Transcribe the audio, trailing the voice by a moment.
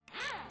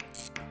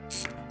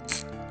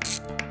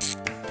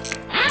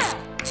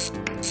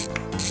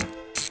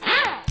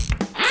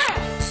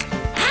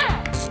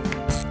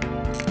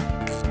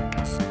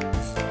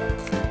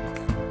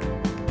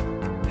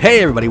Hey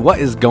everybody, what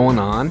is going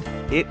on?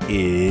 It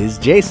is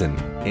Jason,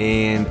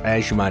 and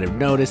as you might have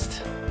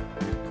noticed,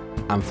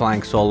 I'm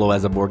flying solo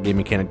as a board game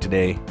mechanic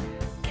today.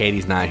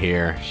 Katie's not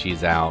here.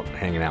 She's out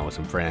hanging out with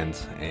some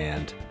friends,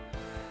 and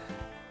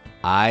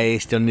I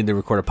still need to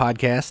record a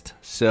podcast,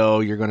 so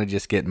you're going to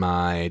just get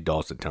my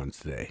dulcet tones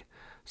today.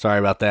 Sorry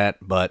about that,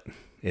 but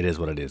it is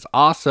what it is.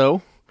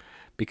 Also,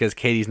 because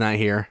Katie's not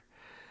here,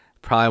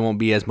 probably won't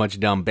be as much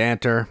dumb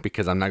banter,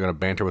 because I'm not going to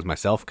banter with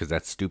myself, because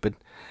that's stupid.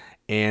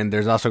 And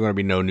there's also going to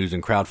be no news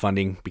and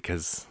crowdfunding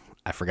because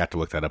I forgot to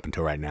look that up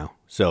until right now.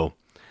 So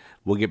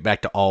we'll get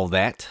back to all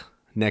that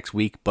next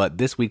week. But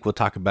this week we'll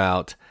talk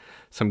about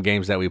some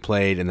games that we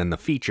played and then the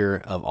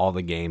feature of all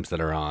the games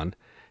that are on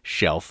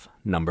shelf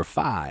number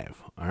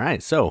 5. All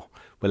right, so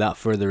without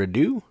further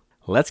ado,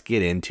 let's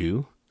get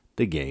into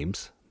the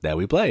games that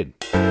we played.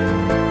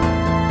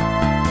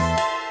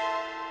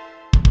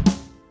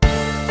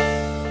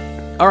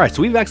 All right,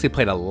 so we've actually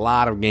played a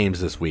lot of games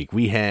this week.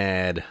 We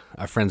had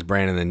our friends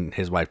Brandon and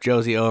his wife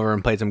Josie over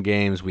and played some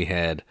games. We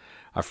had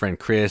our friend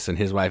Chris and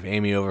his wife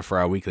Amy over for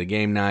our weekly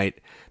game night.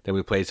 Then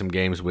we played some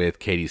games with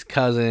Katie's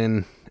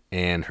cousin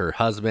and her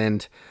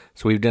husband.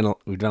 So we've done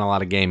a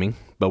lot of gaming,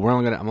 but I'm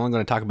only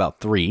going to talk about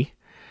 3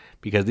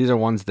 because these are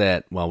ones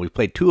that, well, we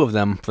played 2 of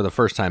them for the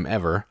first time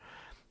ever,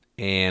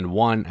 and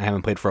one I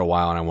haven't played for a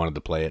while and I wanted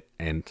to play it,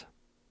 and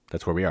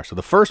that's where we are. So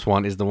the first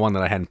one is the one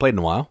that I hadn't played in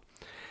a while.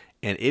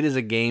 And it is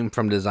a game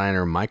from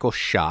designer Michael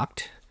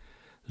Schacht,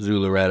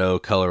 Zularedo,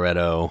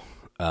 Coloretto,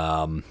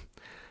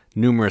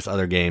 numerous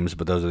other games,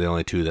 but those are the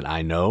only 2 that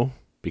I know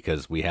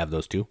because we have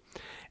those 2.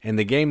 And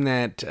the game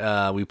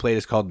that we played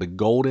is called The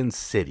Golden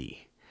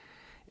City.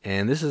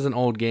 And this is an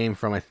old game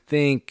from, I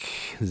think,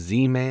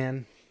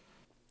 Z-Man.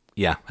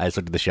 Yeah, I just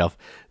looked at the shelf.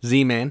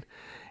 Z-Man.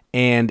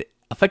 And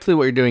effectively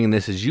what you're doing in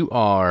this is you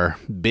are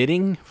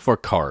bidding for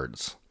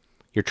cards.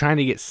 You're trying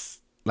to get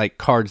like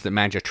cards that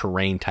match a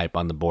terrain type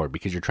on the board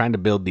because you're trying to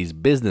build these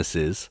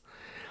businesses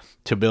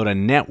to build a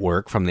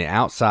network from the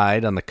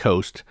outside on the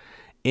coast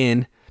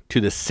in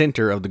to the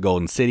center of the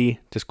Golden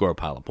City to score a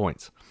pile of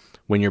points.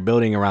 When you're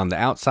building around the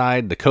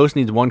outside, the coast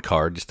needs 1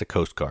 card, just a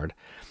coast card,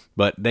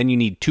 but then you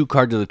need 2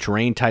 cards of the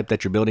terrain type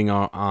that you're building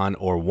on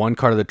or 1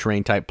 card of the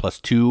terrain type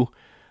plus 2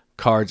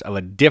 cards of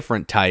a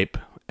different type,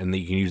 and then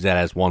you can use that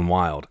as 1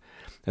 wild.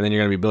 And then you're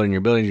going to be building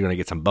your buildings. You're going to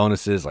get some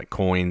bonuses like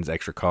coins,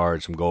 extra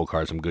cards, some gold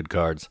cards, some good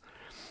cards.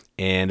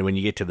 And when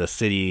you get to the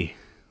city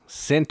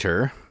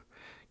center,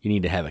 you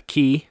need to have a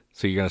key.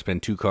 So you're going to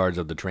spend 2 cards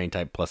of the terrain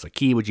type plus a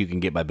key, which you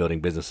can get by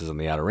building businesses on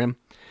the outer rim.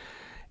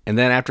 And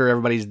then after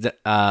everybody's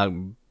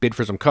bid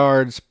for some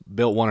cards,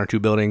 built 1 or 2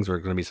 buildings,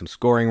 there's going to be some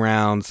scoring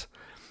rounds.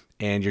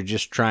 And you're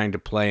just trying to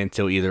play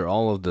until either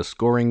all of the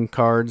scoring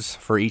cards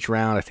for each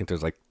round, I think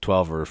there's like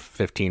 12 or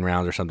 15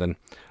 rounds or something,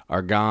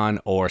 are gone,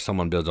 or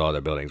someone builds all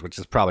their buildings, which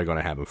is probably going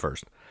to happen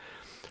first.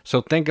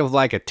 So think of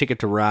like a Ticket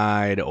to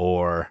Ride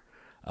or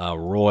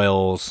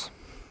Royals,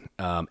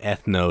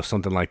 Ethno,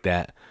 something like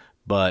that,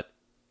 but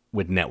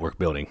with network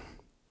building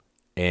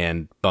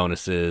and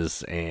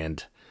bonuses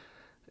and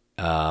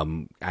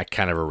I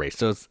kind of erased.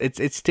 So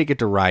it's Ticket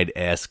to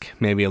Ride-esque,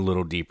 maybe a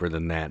little deeper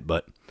than that,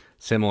 but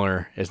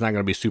similar. It's not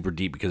going to be super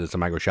deep because it's a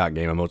Michael Schacht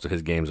game, and most of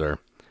his games are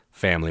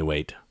family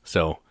weight.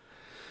 So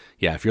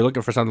yeah, if you're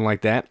looking for something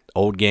like that,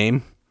 old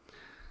game,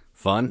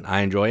 fun,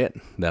 I enjoy it,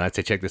 then I'd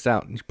say check this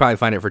out. You can probably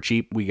find it for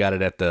cheap. We got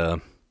it at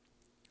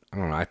I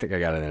don't know, I think I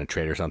got it in a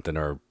trade or something,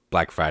 or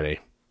Black Friday,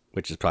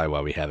 which is probably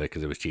why we have it,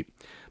 because it was cheap.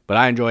 But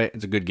I enjoy it.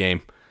 It's a good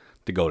game,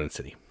 The Golden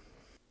City.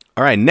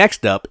 All right,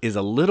 next up is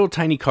a little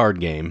tiny card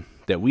game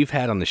that we've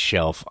had on the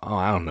shelf,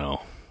 I don't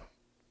know,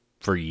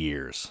 for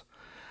years.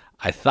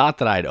 I thought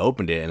that I'd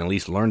opened it and at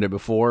least learned it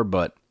before,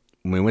 but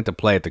when we went to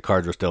play it, the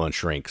cards were still in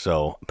shrink,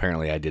 so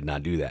apparently I did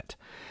not do that.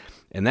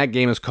 And that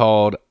game is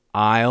called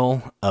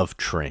Isle of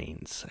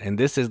Trains, and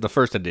this is the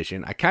first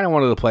edition. I kind of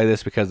wanted to play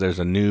this because there's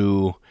a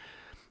new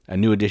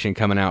edition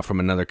coming out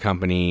from another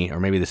company, or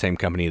maybe the same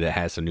company that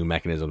has some new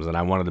mechanisms, and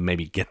I wanted to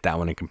maybe get that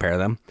one and compare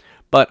them.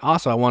 But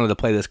also I wanted to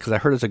play this because I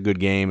heard it's a good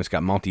game. It's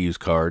got multi-use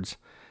cards,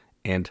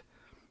 and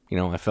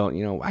I felt,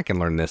 I can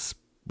learn this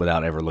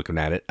without ever looking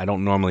at it. I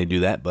don't normally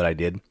do that, but I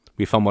did.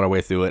 We fumbled our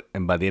way through it,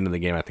 and by the end of the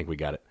game, I think we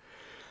got it.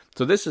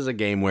 So this is a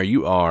game where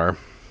you are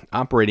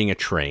operating a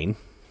train,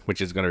 which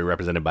is going to be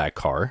represented by a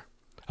card.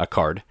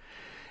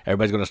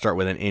 Everybody's going to start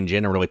with an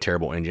engine, a really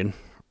terrible engine.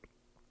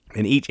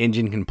 And each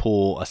engine can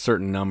pull a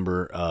certain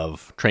number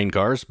of train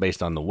cars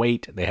based on the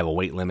weight. They have a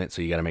weight limit,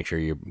 so you got to make sure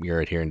you're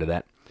adhering to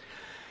that.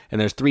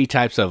 And there's 3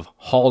 types of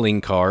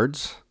hauling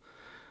cars,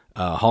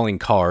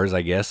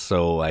 I guess.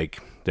 So like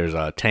there's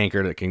a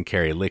tanker that can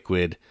carry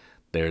liquid.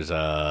 There's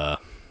a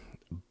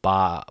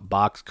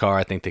box car,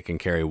 I think, that can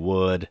carry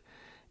wood.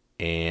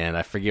 And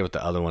I forget what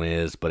the other one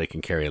is, but it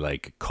can carry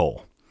like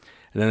coal.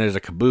 And then there's a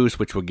caboose,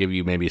 which will give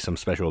you maybe some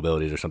special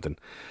abilities or something.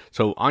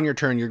 So on your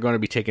turn, you're going to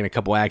be taking a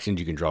couple actions.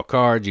 You can draw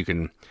cards. You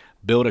can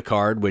build a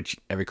card, which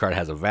every card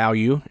has a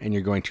value. And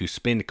you're going to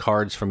spend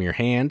cards from your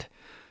hand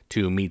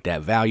to meet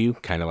that value,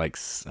 kind of like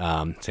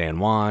San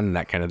Juan,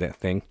 that kind of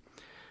thing.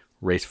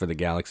 Race for the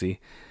Galaxy.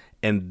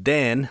 And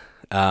then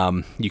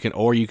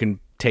You can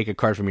take a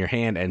card from your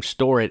hand and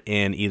store it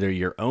in either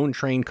your own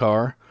train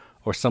car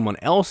or someone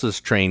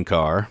else's train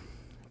car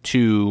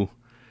to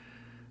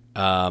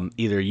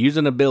either use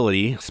an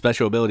ability,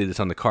 special ability that's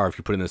on the car if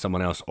you put it into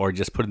someone else, or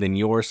just put it in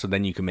yours so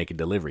then you can make a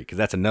delivery. Because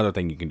that's another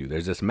thing you can do.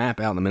 There's this map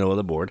out in the middle of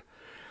the board,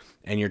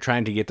 and you're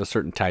trying to get to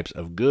certain types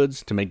of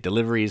goods to make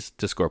deliveries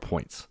to score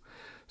points.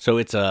 So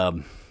it's a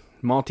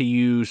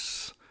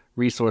multi-use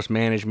resource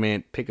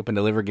management pick up and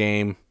deliver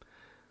game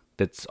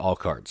that's all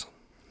cards.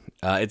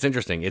 It's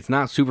interesting. It's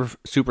not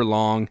super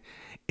long.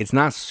 It's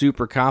not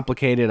super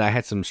complicated. I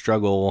had some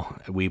struggle.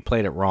 We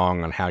played it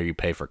wrong on how you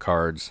pay for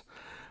cards.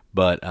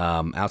 But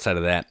outside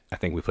of that, I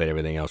think we played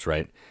everything else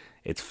right.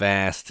 It's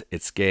fast.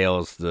 It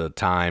scales the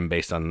time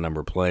based on the number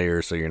of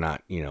players. So you're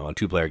not, a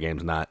 2-player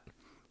game's not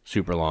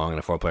super long and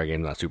a 4-player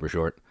game's not super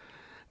short.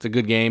 It's a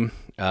good game.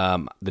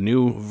 The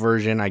new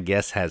version, I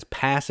guess, has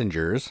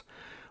passengers,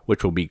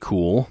 which will be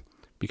cool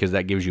because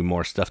that gives you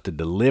more stuff to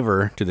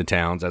deliver to the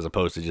towns as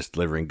opposed to just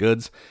delivering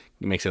goods.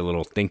 It makes it a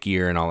little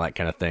thinkier and all that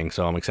kind of thing.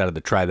 So I'm excited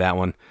to try that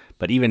one.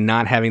 But even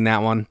not having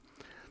that one,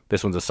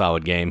 this one's a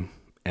solid game,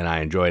 and I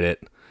enjoyed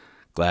it.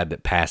 Glad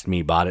that past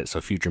me bought it so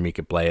future me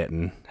could play it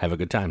and have a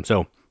good time.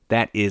 So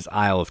that is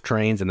Isle of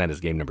Trains, and that is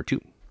game number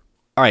 2.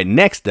 All right,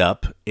 next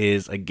up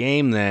is a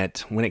game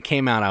that when it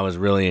came out, I was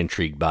really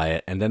intrigued by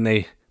it. And then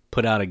they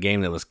put out a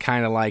game that was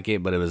kind of like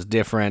it, but it was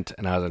different,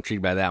 and I was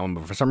intrigued by that one.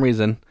 But for some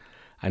reason,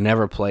 I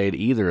never played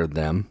either of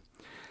them.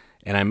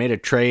 And I made a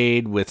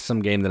trade with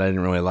some game that I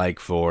didn't really like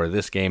for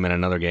this game and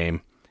another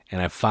game,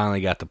 and I finally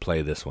got to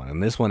play this one.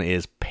 And this one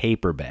is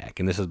Paperback,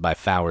 and this is by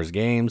Fowers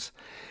Games.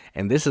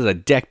 And this is a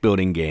deck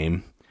building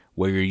game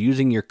where you're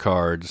using your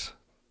cards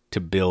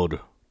to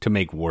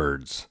make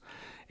words.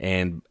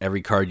 And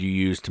every card you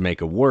use to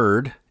make a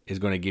word is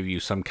going to give you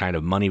some kind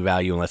of money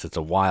value, unless it's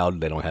a wild,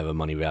 they don't have a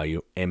money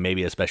value, and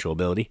maybe a special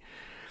ability.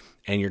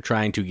 And you're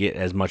trying to get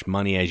as much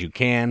money as you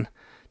can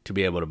to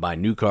be able to buy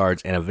new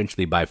cards and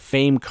eventually buy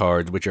fame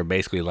cards, which are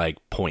basically like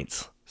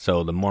points.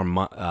 So the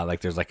more,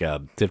 there's like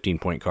a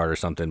 15-point card or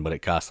something, but it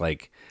costs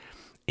like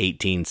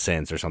 18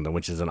 cents or something,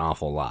 which is an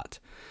awful lot.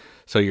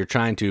 So you're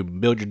trying to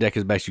build your deck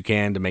as best you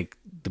can to make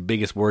the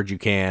biggest words you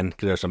can,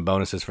 because there's some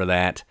bonuses for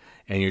that,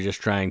 and you're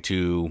just trying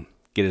to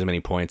get as many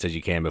points as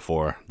you can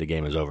before the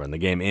game is over. And the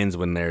game ends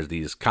when there's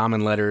these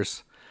common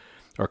letters,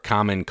 or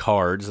common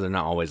cards, they're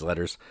not always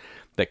letters,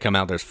 that come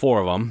out. There's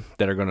 4 of them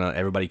that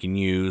everybody can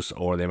use,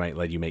 or they might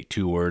let you make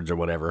 2 words or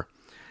whatever.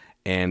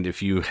 And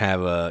if you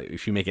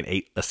make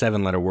a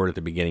 7-letter word at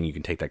the beginning, you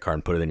can take that card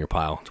and put it in your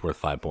pile. It's worth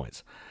 5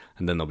 points.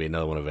 And then there'll be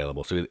another one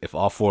available. So if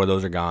all 4 of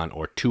those are gone,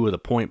 or 2 of the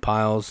point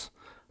piles,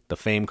 the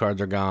fame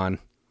cards are gone,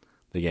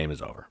 the game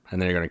is over. And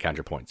then you're going to count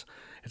your points.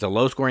 It's a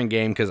low-scoring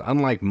game because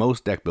unlike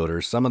most deck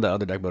builders, some of the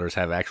other deck builders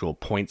have actual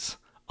points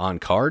on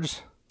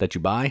cards that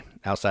you buy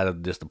outside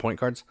of just the point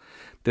cards.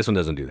 This one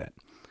doesn't do that.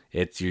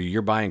 It's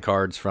you're buying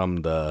cards from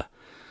the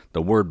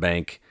word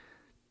bank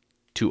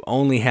to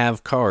only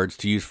have cards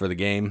to use for the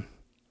game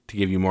to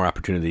give you more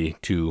opportunity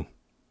to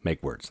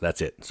make words.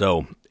 That's it.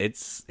 So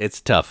it's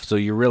tough. So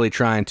you're really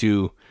trying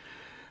to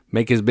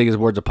make as big as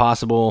words as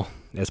possible,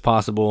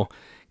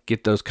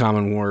 get those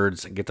common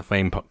words, and get the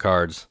fame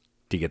cards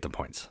to get the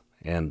points.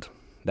 And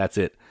that's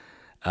it.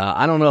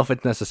 I don't know if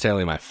it's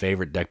necessarily my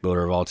favorite deck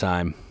builder of all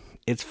time.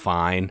 It's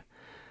fine.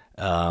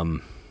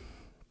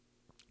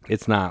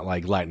 It's not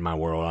like lighting my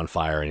world on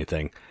fire or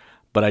anything,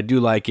 but I do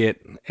like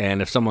it.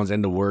 And if someone's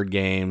into word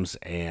games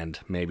and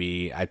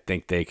maybe I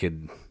think they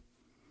could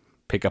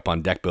pick up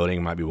on deck building,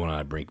 it might be one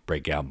I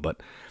break out,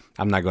 but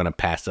I'm not going to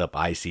pass up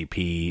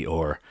ICP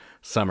or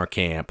Summer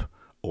Camp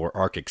or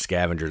Arctic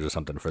Scavengers or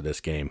something for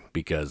this game,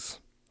 because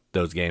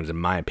those games, in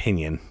my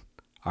opinion,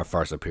 are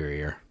far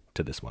superior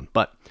to this one.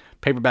 But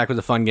Paperback was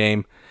a fun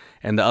game,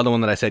 and the other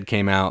one that I said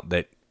came out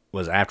that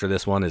was after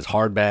this one is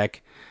Hardback,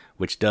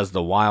 which does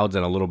the wilds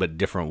in a little bit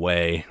different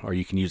way, or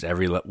you can use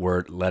every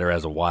letter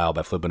as a wild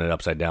by flipping it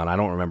upside down. I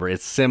don't remember.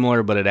 It's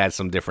similar, but it adds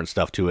some different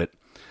stuff to it.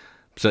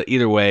 So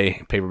either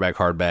way, Paperback,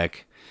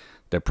 Hardback,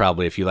 they're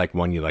probably, if you like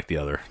one, you like the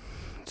other.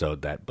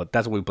 But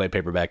that's what we play,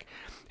 Paperback.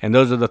 And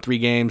those are the 3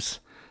 games.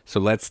 So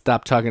let's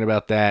stop talking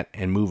about that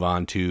and move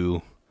on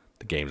to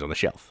the games on the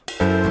shelf.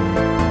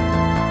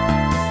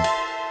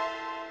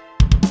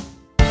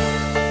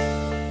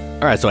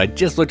 All right, so I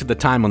just looked at the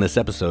time on this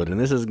episode, and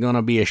this is going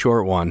to be a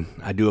short one.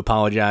 I do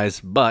apologize,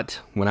 but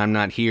when I'm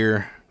not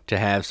here to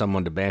have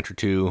someone to banter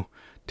to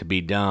be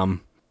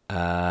dumb,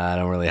 I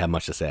don't really have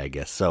much to say, I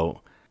guess.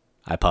 So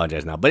I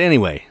apologize now. But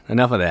anyway,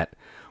 enough of that.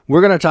 We're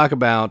going to talk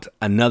about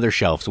another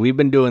shelf. So we've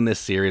been doing this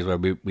series where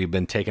we've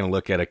been taking a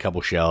look at a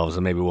couple shelves,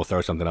 and maybe we'll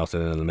throw something else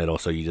in the middle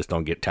so you just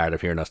don't get tired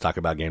of hearing us talk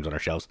about games on our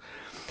shelves.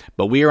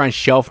 But we are on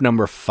shelf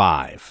number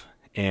 5,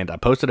 and I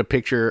posted a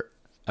picture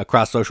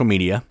across social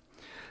media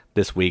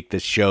this week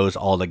that shows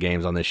all the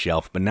games on this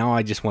shelf. But now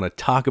I just want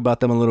to talk about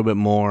them a little bit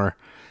more,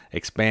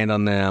 expand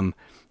on them,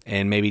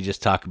 and maybe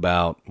just talk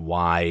about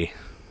why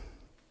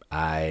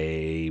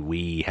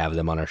we have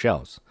them on our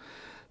shelves.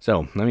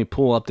 So let me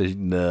pull up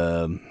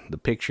the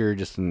picture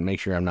just to make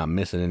sure I'm not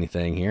missing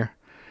anything here.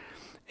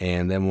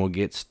 and then we'll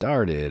get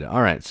started.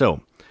 All right,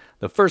 so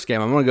the first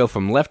game, I'm going to go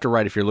from left to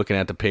right if you're looking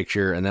at the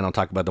picture, and then I'll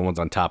talk about the ones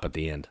on top at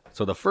the end.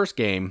 So the first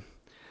game,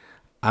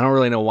 I don't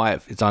really know why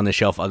it's on the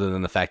shelf other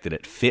than the fact that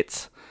it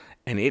fits,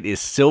 and it is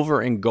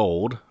Silver and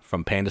Gold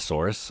from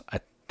Pandasaurus. I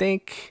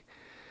think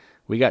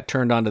we got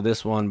turned on to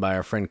this one by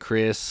our friend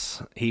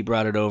Chris. He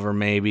brought it over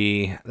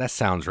maybe. That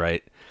sounds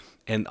right.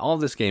 And all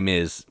this game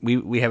is,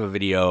 we have a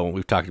video,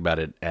 we've talked about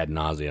it ad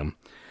nauseum,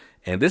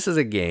 and this is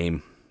a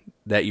game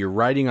that you're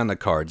writing on the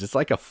cards. It's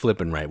like a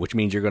flip and write, which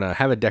means you're going to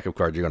have a deck of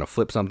cards. You're going to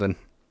flip something,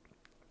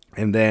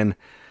 and then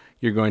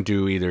you're going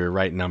to either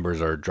write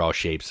numbers or draw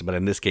shapes. But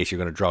in this case, you're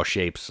going to draw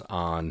shapes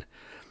on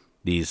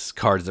these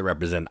cards that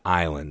represent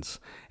islands.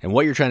 And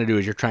what you're trying to do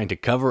is you're trying to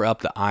cover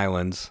up the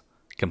islands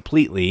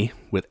completely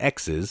with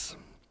X's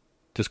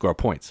to score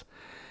points.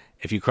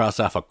 If you cross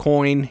off a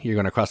coin, you're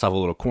going to cross off a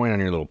little coin on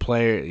your little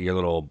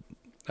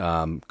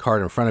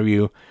card in front of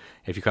you.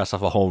 If you cross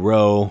off a whole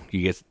row,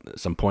 you get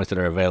some points that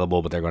are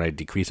available, but they're going to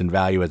decrease in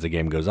value as the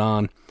game goes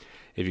on.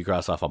 If you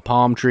cross off a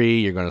palm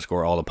tree, you're going to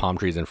score all the palm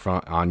trees in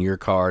front on your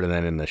card, and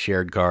then in the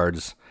shared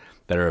cards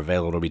that are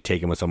available to be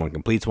taken when someone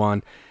completes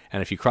one.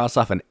 And if you cross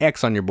off an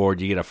X on your board,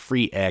 you get a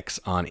free X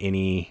on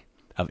any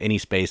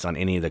space on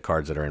any of the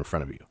cards that are in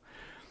front of you.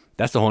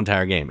 That's the whole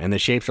entire game. And the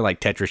shapes are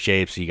like Tetris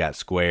shapes. You got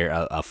square,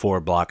 a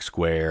 4-block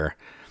square.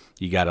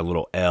 You got a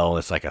little L.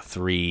 It's like a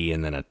 3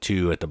 and then a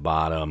 2 at the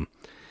bottom.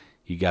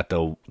 You got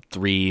the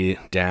 3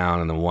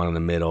 down and the 1 in the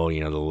middle,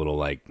 the little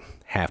like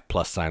half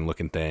plus sign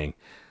looking thing.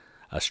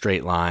 A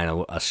straight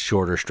line, a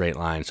shorter straight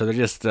line. So they're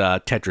just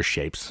Tetris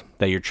shapes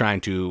that you're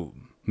trying to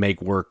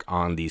make work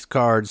on these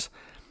cards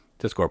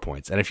to score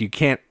points. And if you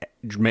can't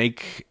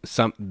make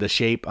the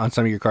shape on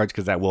some of your cards,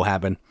 because that will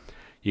happen,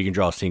 you can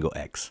draw a single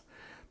X.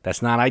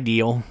 That's not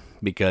ideal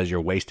because you're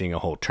wasting a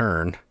whole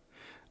turn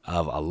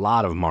of a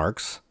lot of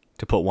marks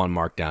to put one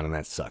mark down, and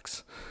that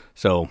sucks.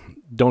 So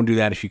don't do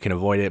that if you can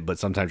avoid it, but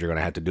sometimes you're going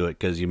to have to do it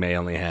because you may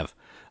only have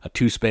a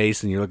 2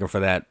 space and you're looking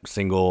for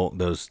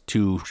those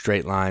 2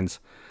 straight lines,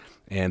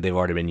 and they've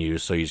already been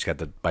used, so you just got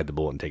to bite the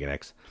bullet and take an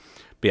X.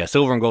 But yeah,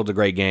 Silver and Gold's a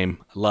great game.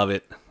 I love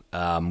it.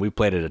 We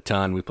played it a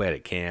ton. We played it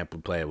at camp.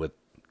 We play it with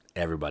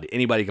everybody.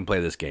 Anybody can play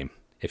this game.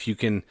 If you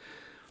can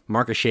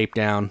mark a shape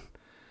down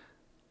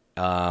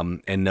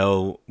and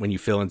know when you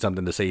fill in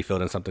something to say you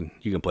filled in something,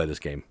 you can play this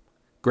game.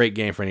 Great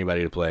game for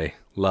anybody to play.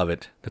 Love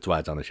it. That's why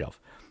it's on the shelf.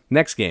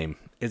 Next game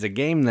is a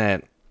game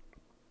that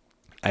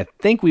I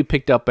think we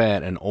picked up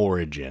at an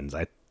Origins,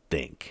 I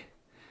think.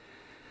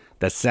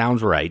 That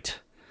sounds right,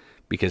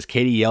 because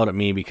Katie yelled at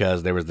me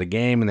because there was the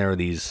game and there were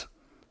these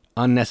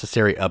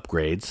unnecessary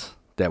upgrades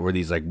that were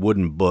these like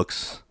wooden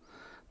books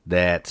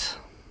that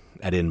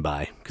I didn't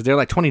buy because they're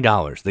like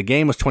 $20. The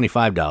game was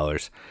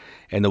 $25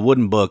 and the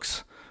wooden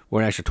books were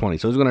an extra $20.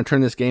 So I was going to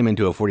turn this game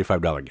into a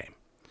 $45 game.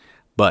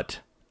 But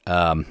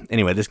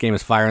anyway, this game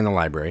is Fire in the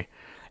Library.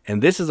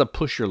 And this is a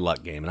push your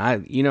luck game.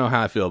 And you know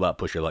how I feel about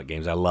push your luck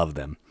games. I love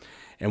them.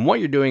 And what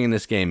you're doing in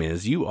this game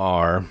is you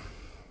are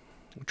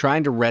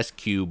trying to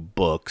rescue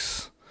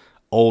books,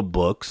 old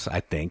books,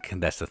 I think,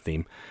 that's the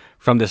theme,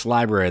 from this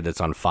library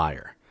that's on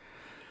fire.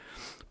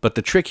 But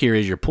the trick here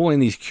is you're pulling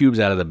these cubes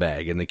out of the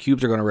bag, and the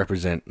cubes are going to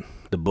represent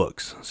the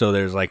books. So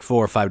there's like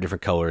 4 or 5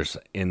 different colors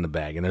in the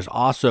bag. And there's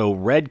also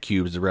red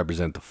cubes that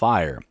represent the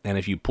fire. And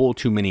if you pull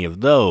too many of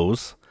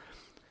those,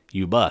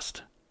 you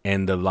bust.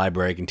 And the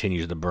library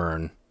continues to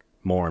burn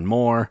more and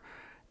more,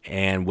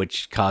 and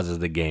which causes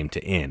the game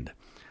to end.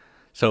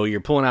 So you're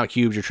pulling out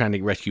cubes, you're trying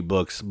to rescue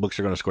books. Books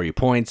are going to score you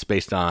points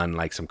based on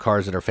like some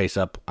cards that are face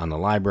up on the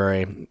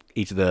library.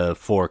 Each of the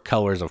 4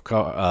 colors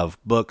of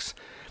books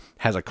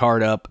has a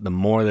card up. The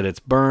more that it's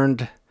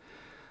burned,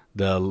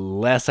 the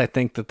less I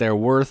think that they're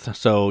worth.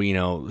 So,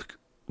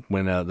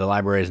 when the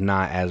library is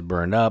not as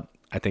burned up,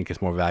 I think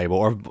it's more valuable,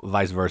 or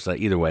vice versa.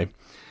 Either way,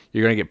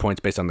 you're going to get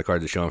points based on the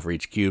cards that's shown for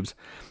each cubes.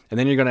 And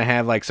then you're going to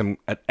have like some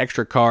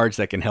extra cards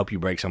that can help you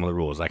break some of the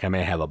rules. Like I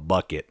may have a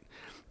bucket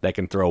that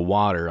can throw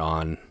water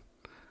on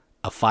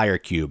a fire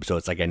cube, so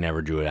it's like I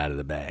never drew it out of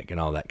the bag and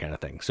all that kind of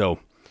thing. So,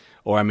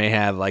 or I may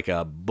have like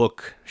a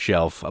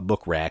bookshelf, a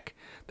book rack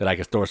that I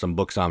can store some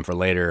books on for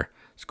later,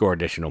 score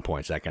additional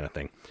points, that kind of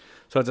thing.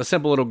 So it's a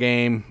simple little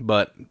game,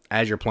 but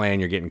as you're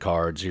playing, you're getting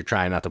cards. You're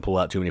trying not to pull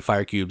out too many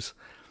fire cubes,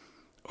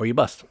 or you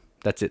bust.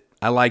 That's it.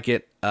 I like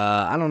it.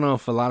 I don't know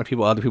if other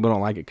people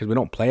don't like it because we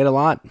don't play it a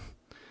lot.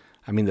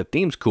 I mean, the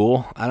theme's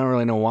cool. I don't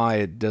really know why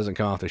it doesn't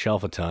come off the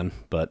shelf a ton,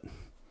 but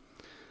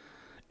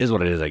is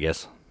what it is, I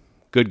guess.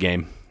 Good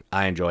game.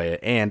 I enjoy it.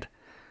 And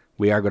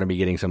we are going to be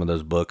getting some of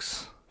those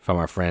books from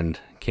our friend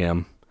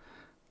Kim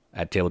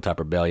at Tabletop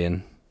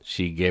Rebellion.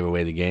 She gave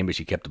away the game, but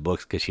she kept the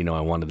books because she knew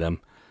I wanted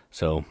them.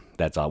 So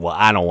that's all.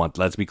 Well,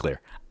 let's be clear.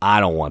 I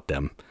don't want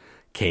them.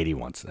 Katie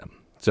wants them.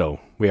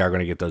 So we are going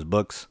to get those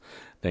books.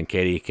 Then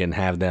Katie can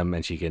have them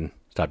and she can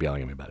stop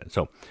yelling at me about it.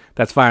 So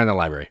that's Fire in the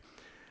Library.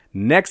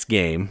 Next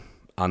game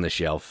on the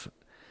shelf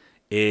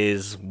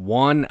is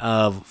one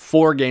of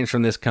 4 games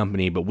from this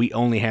company, but we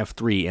only have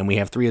 3, and we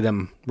have 3 of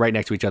them right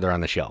next to each other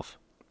on the shelf.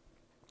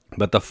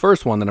 But the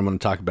first one that I'm going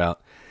to talk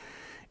about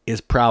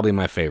is probably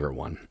my favorite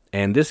one,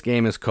 And this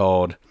game is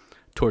called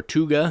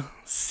Tortuga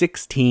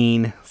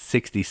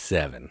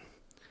 1667.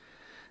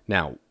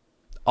 Now,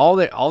 all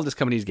this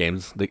company's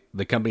games,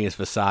 the company is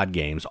Facade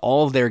Games.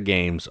 All of their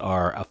games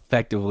are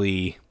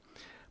effectively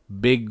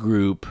big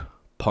group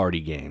party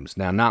games.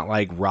 Now, not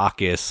like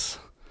raucous,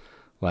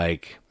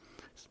 like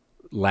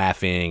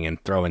laughing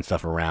and throwing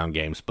stuff around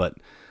games, but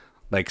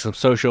like some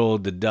social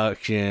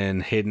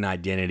deduction, hidden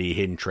identity,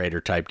 hidden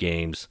traitor type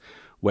games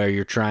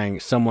where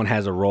someone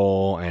has a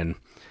role and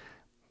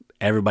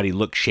everybody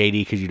looks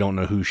shady because you don't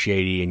know who's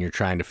shady and you're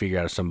trying to figure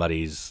out if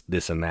somebody's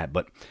this and that.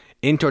 But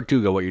in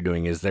Tortuga, what you're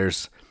doing is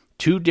there's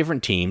two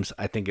different teams.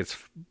 I think it's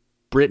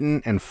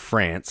Britain and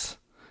France,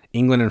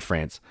 England and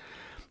France.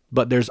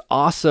 But there's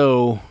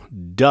also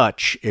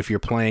Dutch if you're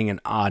playing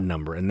an odd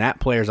number, and that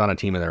player's on a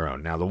team of their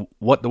own. Now,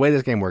 the way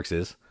this game works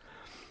is,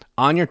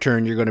 on your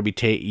turn, you're going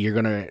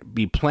to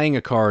be playing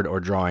a card or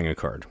drawing a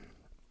card,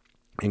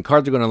 and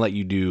cards are going to let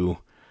you do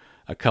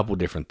a couple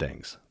different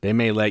things. They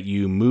may let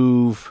you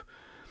move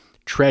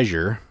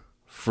treasure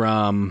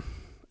from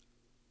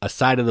a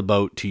side of the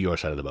boat to your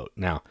side of the boat.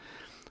 Now,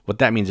 what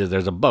that means is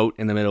there's a boat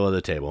in the middle of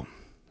the table.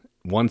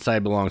 One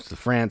side belongs to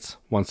France,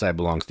 one side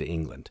belongs to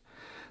England.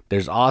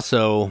 There's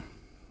also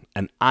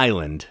an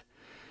island,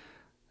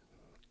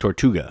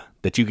 Tortuga,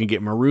 that you can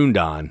get marooned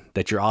on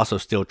that you're also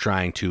still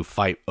trying to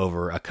fight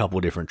over a couple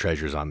different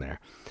treasures on there.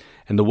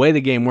 And the way the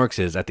game works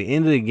is at the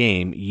end of the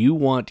game, you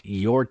want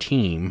your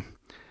team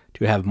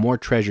to have more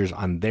treasures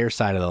on their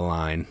side of the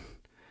line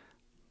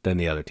than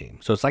the other team.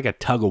 So it's like a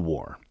tug of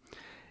war.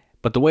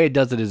 But the way it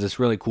does it is this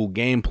really cool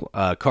game,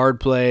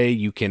 card play.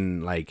 You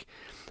can like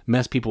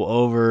mess people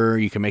over.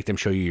 You can make them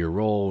show you your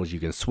roles. You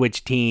can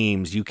switch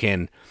teams. You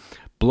can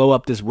blow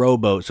up this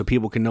rowboat so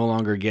people can no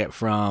longer get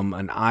from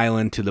an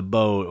island to the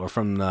boat or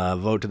from the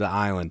boat to the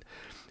island.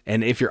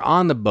 And if you're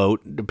on the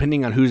boat,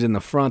 depending on who's in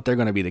the front, they're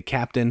going to be the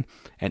captain.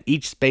 And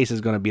each space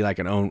is going to be like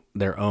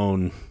their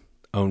own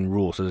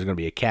rule. So there's going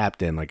to be a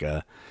captain, like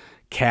a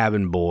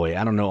cabin boy.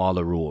 I don't know all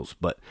the rules,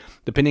 but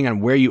depending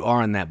on where you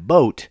are on that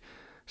boat,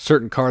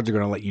 certain cards are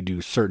going to let you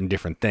do certain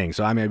different things.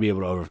 So I may be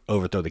able to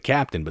overthrow the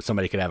captain, but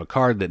somebody could have a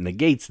card that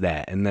negates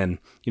that. And then,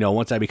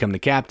 once I become the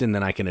captain,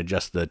 then I can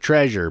adjust the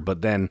treasure.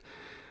 But then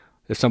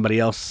if somebody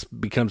else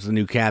becomes the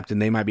new captain,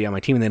 they might be on my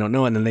team and they don't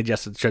know it, and then they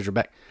adjust the treasure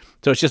back.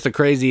 So it's just a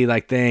crazy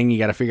thing. You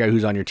got to figure out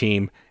who's on your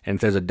team. And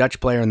if there's a Dutch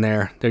player in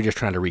there, they're just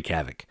trying to wreak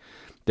havoc.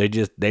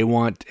 They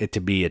want it to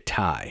be a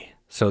tie.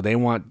 So they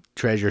want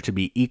treasure to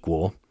be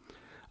equal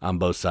on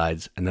both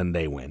sides, and then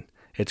they win.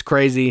 It's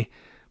crazy,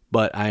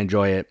 but I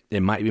enjoy it.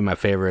 It might be my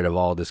favorite of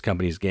all this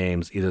company's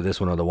games, either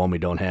this one or the one we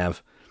don't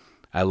have.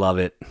 I love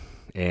it,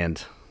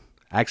 and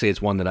actually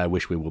it's one that I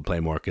wish we would play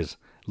more because it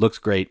looks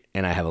great,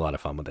 and I have a lot of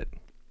fun with it.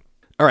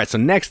 All right, so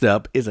next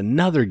up is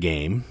another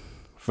game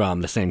from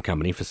the same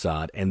company,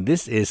 Facade, and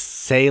this is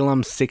Salem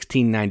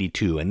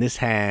 1692, and this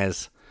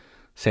has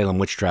Salem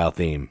witch trial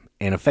theme.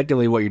 And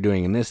effectively what you're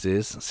doing in this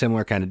is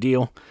similar kind of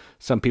deal.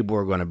 Some people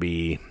are going to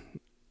be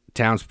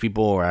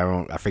townspeople, or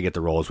I forget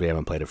the roles. We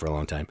haven't played it for a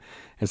long time.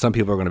 And some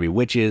people are going to be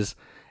witches.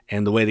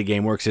 And the way the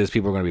game works is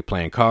people are going to be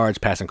playing cards,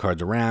 passing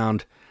cards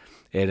around.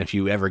 And if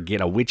you ever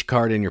get a witch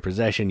card in your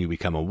possession, you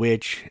become a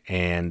witch.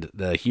 And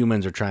the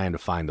humans are trying to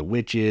find the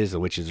witches. The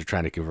witches are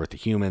trying to convert the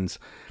humans.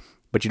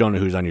 But you don't know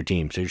who's on your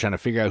team. So you're trying to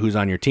figure out who's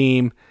on your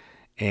team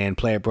and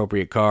play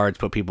appropriate cards,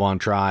 put people on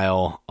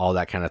trial, all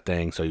that kind of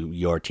thing, so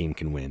your team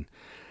can win.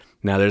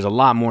 Now, there's a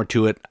lot more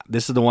to it.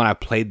 This is the one I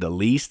played the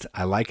least.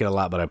 I like it a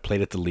lot, but I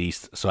played it the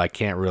least, so I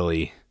can't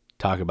really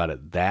talk about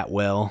it that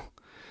well.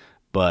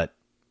 But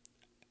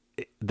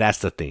that's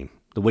the theme.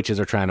 The witches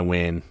are trying to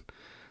win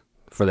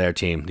for their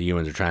team. The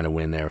humans are trying to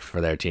win there for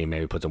their team.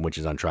 Maybe put some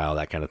witches on trial,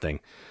 that kind of thing.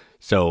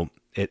 So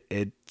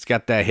it's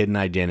got that hidden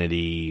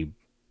identity,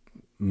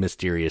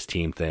 mysterious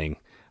team thing,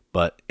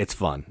 but it's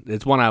fun.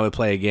 It's one I would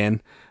play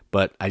again,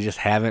 but I just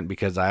haven't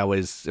because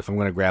if I'm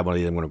going to grab one of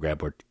these, I'm going to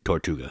grab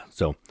Tortuga.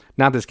 So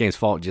not this game's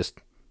fault, just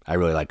I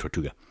really like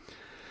Tortuga.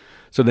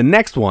 So the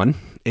next one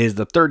is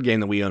the third game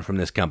that we own from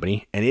this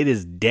company, and it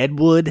is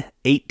Deadwood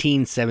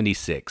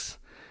 1876.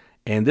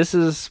 And this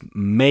is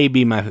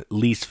maybe my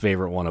least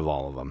favorite one of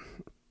all of them.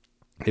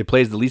 It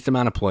plays the least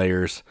amount of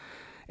players,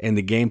 and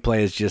the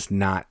gameplay is just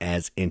not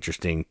as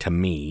interesting to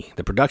me.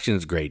 The production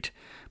is great,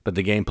 but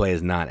the gameplay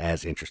is not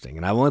as interesting.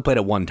 And I've only played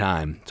it one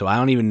time, so I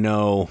don't even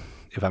know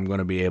if I'm going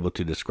to be able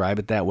to describe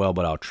it that well,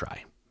 but I'll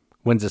try.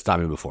 When's this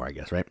stopped me before, I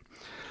guess, right?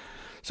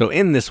 So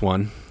in this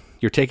one,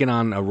 you're taking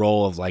on a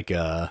role of like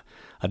a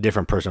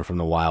different person from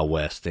the Wild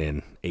West in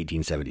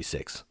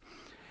 1876.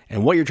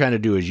 And what you're trying to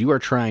do is you are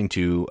trying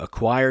to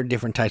acquire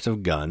different types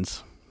of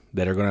guns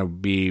that are going to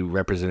be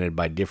represented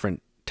by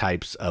different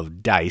types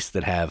of dice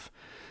that have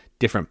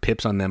different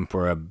pips on them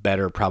for a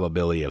better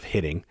probability of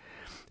hitting.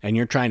 And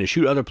you're trying to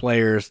shoot other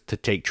players to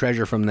take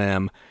treasure from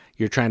them.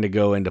 You're trying to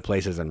go into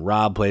places and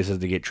rob places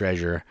to get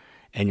treasure.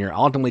 And you're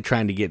ultimately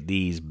trying to get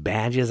these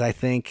badges, I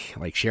think,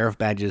 like sheriff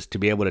badges, to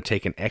be able to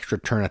take an extra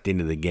turn at the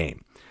end of the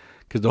game.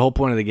 Because the whole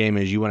point of the game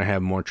is you want to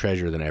have more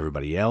treasure than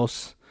everybody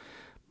else.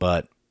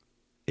 But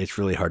it's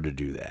really hard to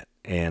do that.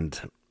 And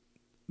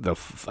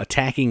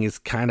attacking is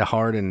kind of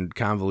hard and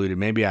convoluted.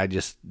 Maybe I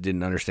just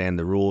didn't understand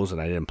the rules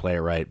and I didn't play it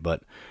right.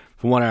 But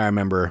from what I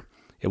remember,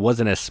 it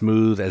wasn't as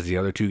smooth as the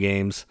other two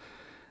games.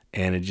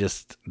 And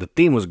the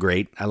theme was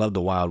great. I love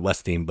the Wild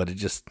West theme, but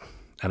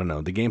I don't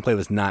know. The gameplay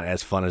was not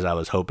as fun as I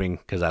was hoping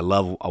because I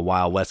love a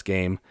Wild West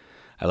game.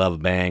 I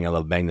love Bang. I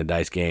love Bang the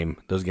Dice game.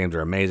 Those games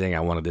are amazing. I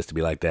wanted this to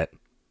be like that,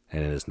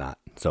 and it is not.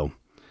 So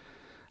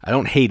I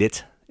don't hate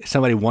it. If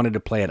somebody wanted to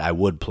play it, I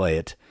would play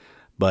it.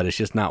 But it's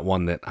just not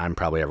one that I'm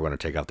probably ever going to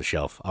take off the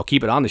shelf. I'll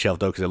keep it on the shelf,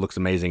 though, because it looks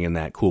amazing in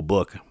that cool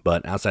book.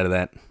 But outside of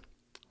that,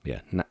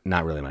 yeah,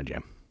 not really my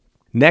jam.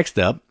 Next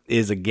up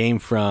is a game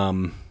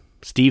from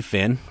Steve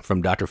Finn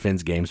from Dr.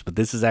 Finn's Games. But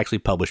this is actually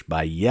published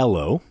by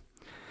Yellow.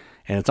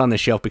 And it's on the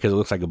shelf because it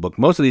looks like a book.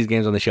 Most of these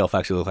games on the shelf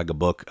actually look like a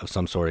book of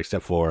some sort,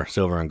 except for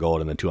Silver and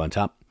Gold and the two on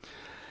top.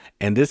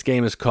 And this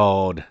game is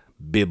called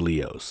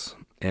Biblios.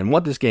 And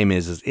what this game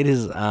is it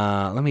is,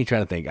 let me try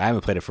to think. I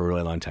haven't played it for a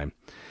really long time.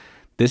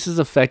 This is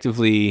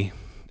effectively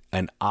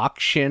an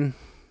auction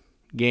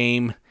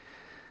game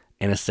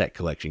and a set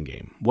collection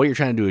game. What you're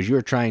trying to do is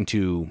you're trying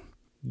to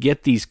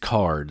get these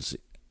cards.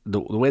 The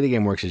way the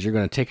game works is you're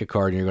going to take a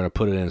card and you're going to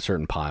put it in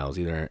certain piles,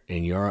 either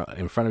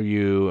in front of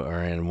you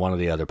or in one of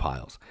the other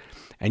piles.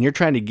 And you're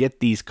trying to get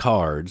these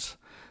cards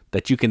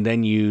that you can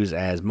then use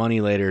as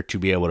money later to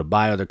be able to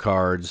buy other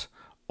cards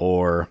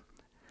or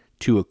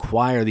to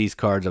acquire these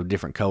cards of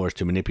different colors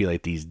to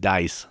manipulate these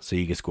dice so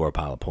you can score a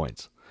pile of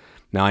points.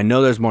 Now, I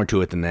know there's more to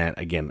it than that.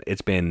 Again,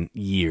 it's been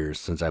years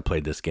since I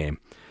played this game.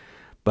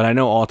 But I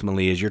know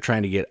ultimately is you're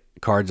trying to get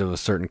cards of a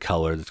certain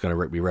color that's going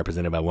to be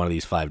represented by one of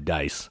these 5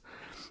 dice.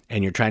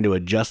 And you're trying to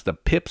adjust the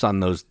pips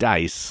on those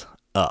dice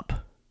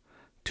up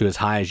to as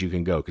high as you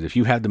can go. Because if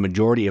you have the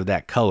majority of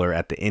that color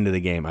at the end of the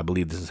game, I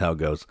believe this is how it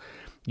goes,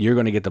 you're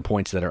going to get the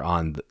points that are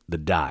on the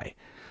die.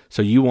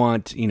 So you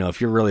want, if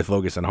you're really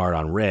focusing hard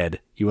on red,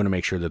 you want to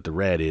make sure that the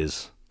red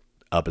is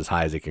up as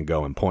high as it can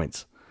go in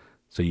points.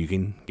 So you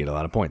can get a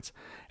lot of points.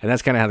 And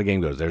that's kind of how the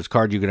game goes. There's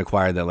cards you can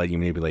acquire that let you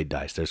manipulate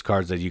dice. There's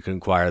cards that you can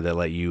acquire that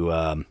let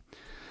you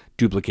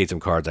duplicate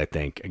some cards, I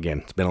think. Again,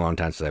 it's been a long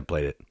time since I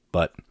played it.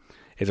 But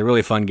it's a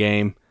really fun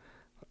game.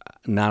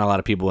 Not a lot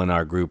of people in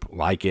our group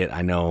like it.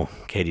 I know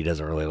Katie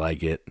doesn't really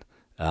like it.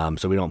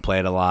 So we don't play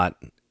it a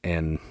lot.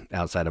 And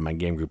outside of my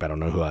game group, I don't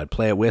know who I'd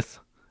play it with.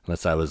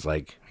 Unless I was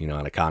at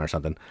a con or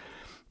something.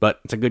 But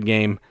it's a good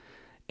game.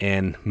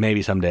 And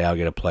maybe someday I'll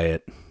get to play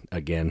it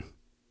again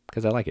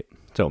because I like it.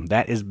 So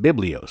that is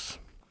Biblios.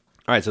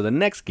 All right, so the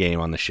next game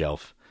on the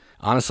shelf,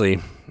 honestly,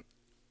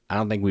 I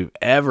don't think we've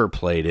ever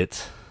played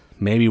it,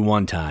 maybe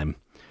one time,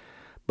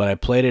 but I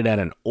played it at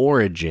an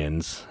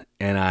Origins,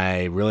 and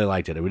I really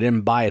liked it. We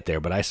didn't buy it there,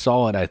 but I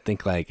saw it, I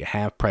think, like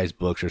half-price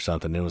books or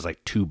something. It was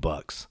like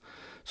 $2.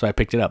 So I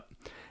picked it up,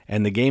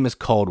 and the game is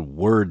called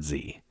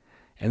Wordsy.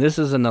 And this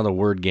is another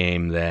word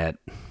game that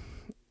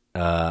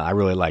I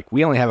really like.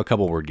 We only have a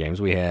couple word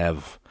games. We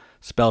have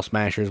Spell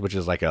Smashers, which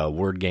is like a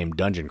word game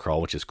dungeon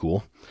crawl, which is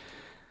cool.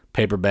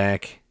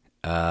 Paperback,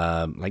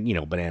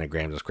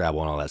 Bananagrams and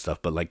Scrabble and all that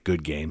stuff, but like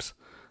good games.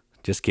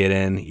 Just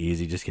kidding.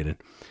 Easy, just kidding.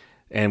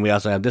 And we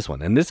also have this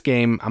one. And this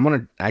game, I'm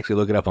going to actually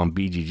look it up on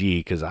BGG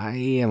because I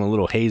am a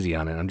little hazy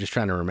on it. I'm just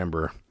trying to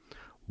remember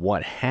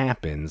what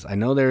happens. I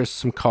know there's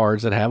some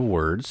cards that have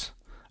words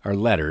or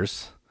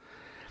letters,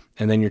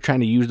 and then you're trying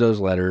to use those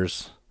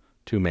letters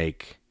to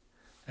make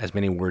as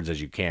many words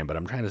as you can, but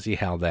I'm trying to see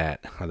how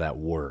that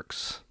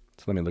works.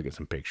 So let me look at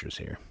some pictures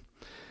here.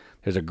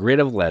 There's a grid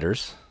of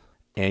letters,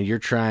 and you're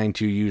trying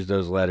to use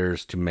those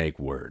letters to make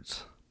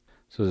words.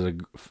 So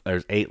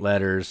there's 8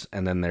 letters,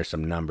 and then there's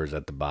some numbers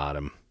at the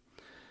bottom.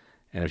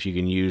 And if you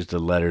can use the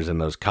letters in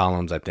those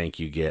columns, I think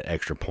you get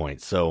extra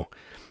points. So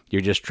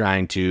you're just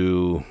trying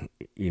to,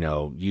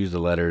 use the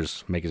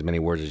letters, make as many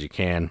words as you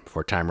can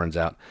before time runs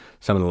out.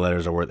 Some of the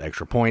letters are worth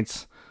extra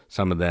points.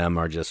 Some of them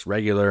are just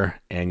regular,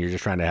 and you're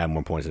just trying to have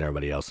more points than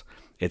everybody else.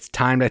 It's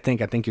timed, I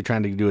think. I think you're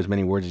trying to do as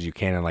many words as you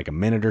can in like a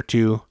minute or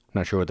two. I'm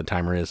not sure what the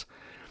timer is.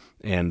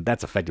 And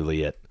that's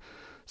effectively it.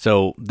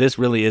 So this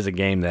really is a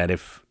game that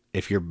if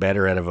you're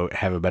better at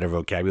have a better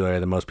vocabulary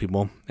than most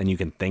people, and you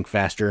can think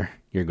faster,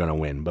 you're going to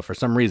win. But for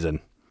some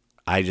reason,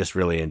 I just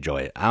really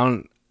enjoy it.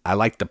 I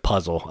like the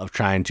puzzle of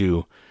trying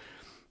to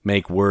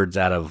make words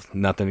out of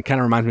nothing. It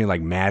kind of reminds me of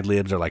like Mad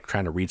Libs or like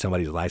trying to read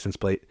somebody's license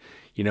plate.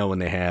 When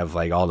they have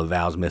like all the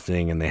vowels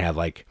missing and they have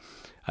like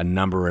a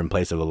number in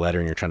place of a letter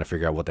and you're trying to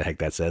figure out what the heck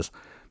that says.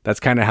 That's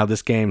kind of how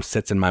this game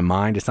sits in my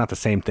mind. It's not the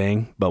same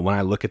thing, but when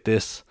I look at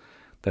this,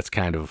 that's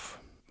kind of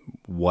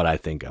what I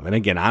think of. And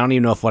again, I don't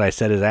even know if what I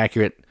said is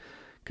accurate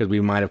because we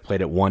might have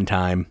played it one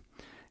time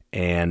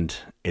and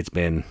it's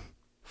been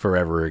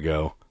forever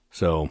ago.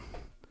 So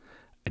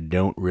I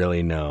don't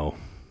really know.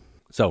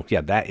 So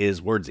yeah, that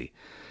is Wordsy.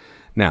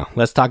 Now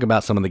let's talk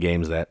about some of the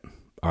games that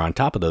are on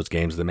top of those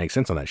games that make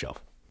sense on that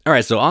shelf. All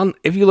right, so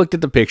if you looked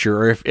at the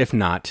picture, or if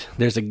not,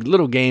 there's a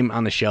little game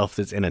on the shelf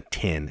that's in a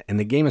tin, and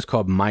the game is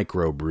called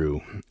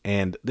Microbrew.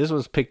 And this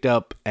was picked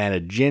up at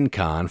a Gen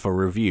Con for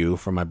review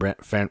from my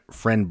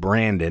friend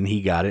Brandon.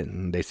 He got it,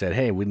 and they said,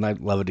 hey, we'd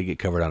love it to get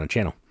covered on a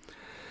channel.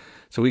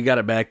 So we got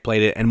it back,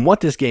 played it, and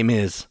what this game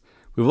is,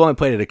 we've only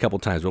played it a couple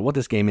times, but what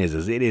this game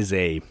is it is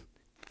a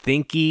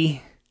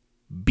thinky,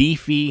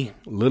 beefy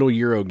little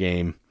Euro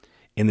game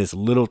in this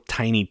little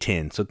tiny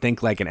tin. So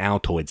think like an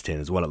Altoids tin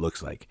is what it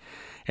looks like.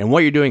 And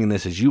what you're doing in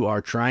this is you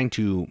are trying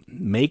to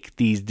make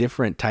these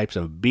different types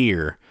of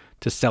beer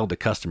to sell to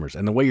customers.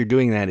 And the way you're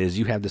doing that is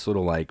you have this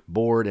little like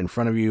board in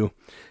front of you,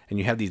 and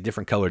you have these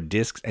different colored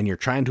discs, and you're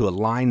trying to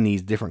align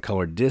these different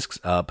colored discs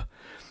up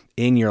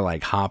in your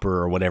like hopper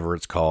or whatever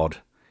it's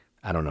called.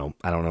 I don't know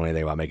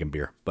anything about making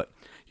beer, but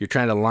you're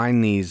trying to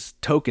line these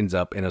tokens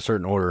up in a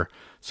certain order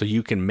so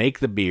you can make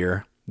the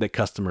beer that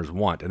customers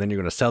want. And then you're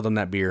going to sell them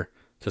that beer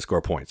to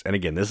score points. And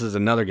again, this is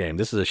another game.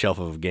 This is a shelf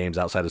of games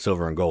outside of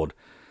Silver and Gold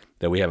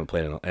that we haven't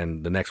played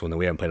and the next one that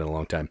we haven't played in a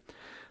long time.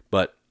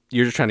 But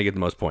you're just trying to get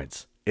the most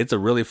points. It's a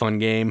really fun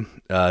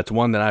game. It's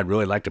one that I'd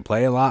really like to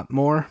play a lot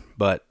more,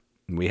 but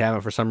we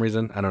haven't for some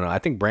reason. I don't know. I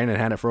think Brandon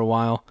had it for a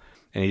while,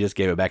 and he just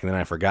gave it back, and then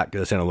I forgot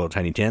because it's in a little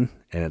tiny tin,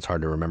 and it's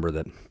hard to remember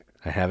that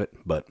I have it.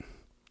 But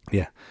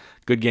yeah,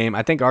 good game.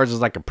 I think ours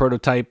is like a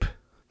prototype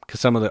because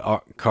some of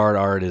the card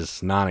art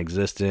is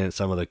non-existent.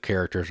 Some of the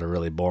characters are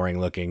really boring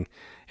looking,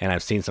 and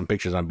I've seen some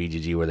pictures on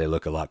BGG where they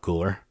look a lot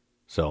cooler.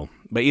 So,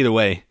 but either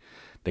way,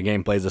 the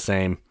game plays the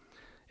same.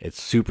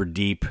 It's super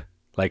deep.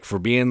 Like for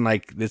being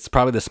like, it's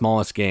probably the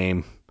smallest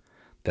game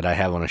that I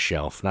have on a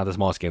shelf. Not the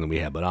smallest game that we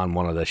have, but on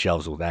one of the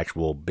shelves with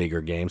actual bigger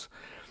games.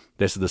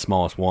 This is the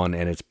smallest one,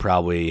 and it's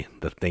probably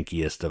the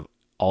thinkiest of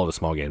all the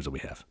small games that we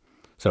have.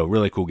 So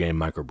really cool game,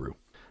 Microbrew.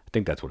 I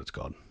think that's what it's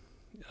called.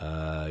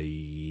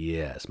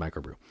 Yes,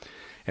 Microbrew.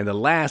 And the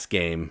last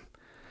game,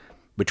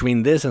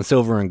 between this and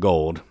Silver and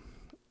Gold,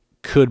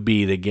 could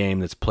be the game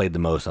that's played the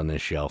most on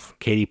this shelf.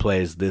 Katie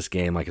plays this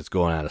game like it's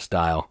going out of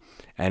style,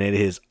 and it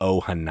is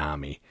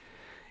Ohanami.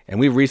 And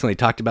we've recently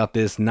talked about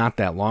this not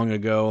that long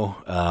ago.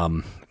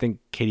 I think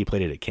Katie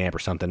played it at camp or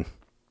something.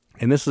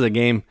 And this is a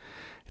game,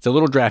 it's a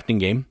little drafting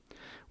game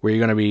where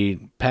you're going to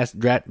be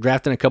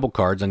drafting a couple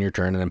cards on your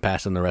turn and then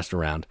passing the rest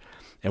around.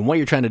 And what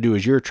you're trying to do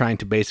is you're trying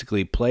to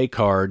basically play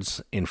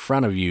cards in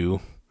front of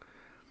you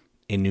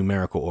in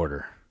numerical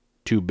order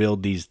to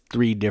build these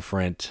 3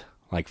 different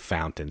like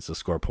fountains to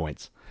score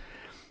points.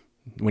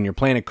 When you're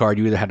playing a card,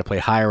 you either have to play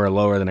higher or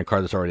lower than a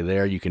card that's already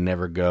there. You can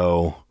never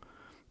go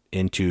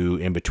in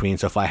between.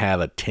 So if I have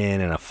a 10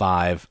 and a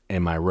 5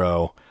 in my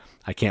row,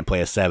 I can't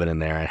play a 7 in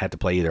there. I have to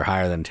play either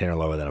higher than a 10 or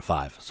lower than a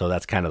 5. So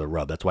that's kind of the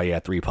rub. That's why you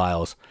have 3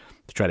 piles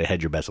to try to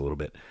hedge your bets a little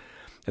bit.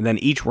 And then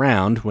each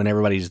round, when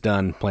everybody's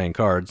done playing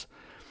cards,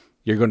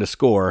 you're going to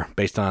score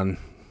based on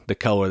the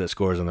color that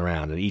scores in the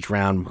round. And each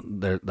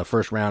round, the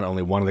first round,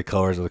 only one of the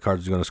colors of the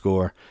cards is going to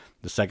score.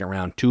 The second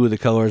round, 2 of the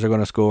colors are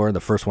going to score. The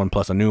first one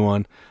plus a new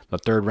one. The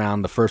third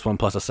round, the first one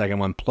plus a second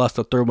one plus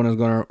the third one is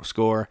going to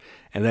score.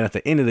 And then at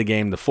the end of the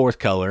game, the fourth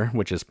color,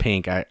 which is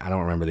pink, I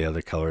don't remember the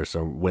other colors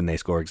or when they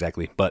score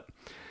exactly, but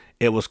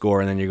it will score,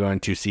 and then you're going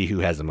to see who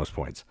has the most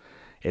points.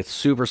 It's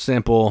super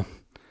simple,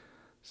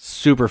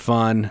 super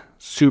fun,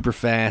 super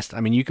fast.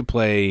 I mean, you could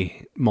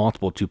play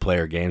multiple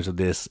 2-player games of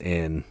this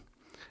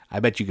I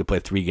bet you could play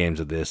 3 games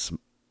of this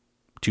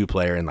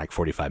 2-player in like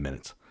 45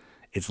 minutes.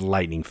 It's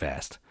lightning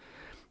fast.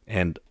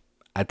 And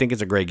I think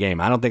it's a great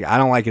game. I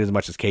don't like it as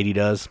much as Katie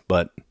does,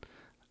 but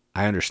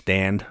I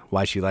understand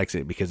why she likes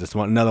it because it's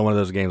another one of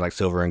those games like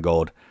Silver and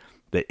Gold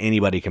that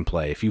anybody can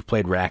play. If you've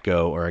played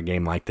Racco or a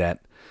game like that,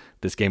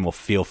 this game will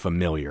feel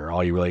familiar.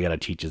 All you really got to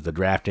teach is the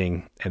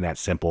drafting, and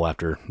that's simple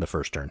after the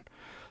first turn.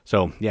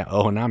 So, yeah,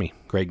 Ohanami,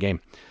 great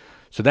game.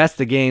 So that's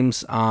the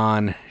games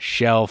on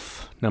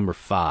shelf number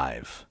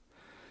 5.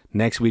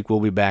 Next week,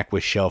 we'll be back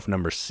with shelf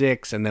number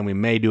 6, and then we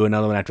may do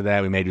another one after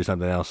that. We may do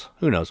something else.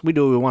 Who knows? We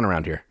do what we want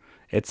around here.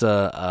 It's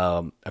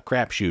a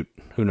crapshoot.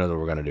 Who knows what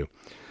we're going to do?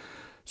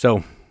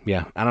 So,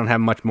 yeah, I don't have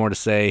much more to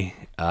say.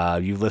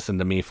 You've listened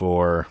to me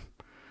for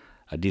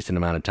a decent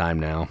amount of time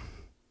now.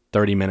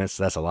 30 minutes,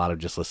 that's a lot of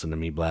just listening to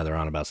me blather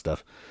on about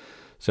stuff.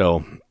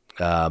 So,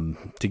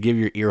 to give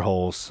your ear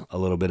holes a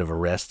little bit of a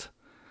rest,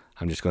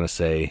 I'm just going to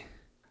say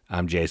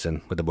I'm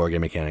Jason with the Board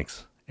Game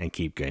Mechanics, and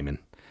keep gaming.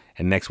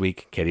 And next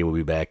week, Katie will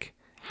be back,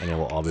 and it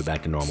will all be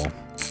back to normal.